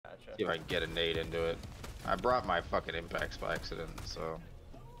See if I can get a nade into it. I brought my fucking impacts by accident, so.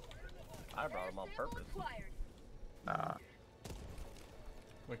 I brought them on purpose. Nah.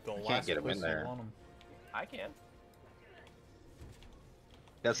 Like the I can't last get him place in you there. want 'em. I can.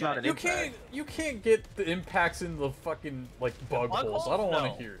 That's not an You impact. can't get the impacts in the fucking like bug bug holes. I holes? don't want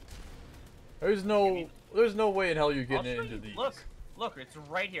No. to hear it. There's no way in hell you're I'll getting show into you. these. Look, it's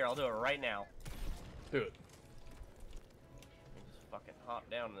right here. I'll do it right now. Do it. Just fucking hop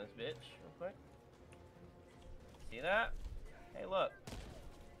down in this bitch real quick. See that? Hey, look.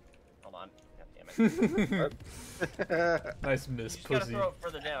 Hold on. God damn it. Nice miss, You just gotta pussy. throw it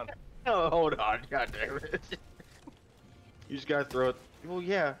further down. Oh, hold on. God damn it. You just gotta throw it. Well,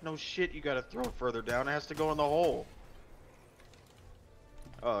 yeah. No shit. You gotta throw it further down. It has to go in the hole.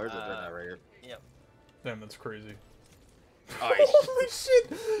 Oh, there's a dreadnought right here. Yep. Damn, that's crazy. Nice. Holy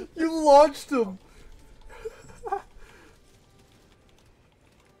shit! You launched him!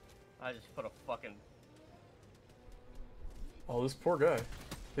 I just put a fucking... Oh, this poor guy.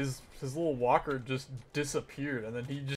 His little walker just disappeared, and then he just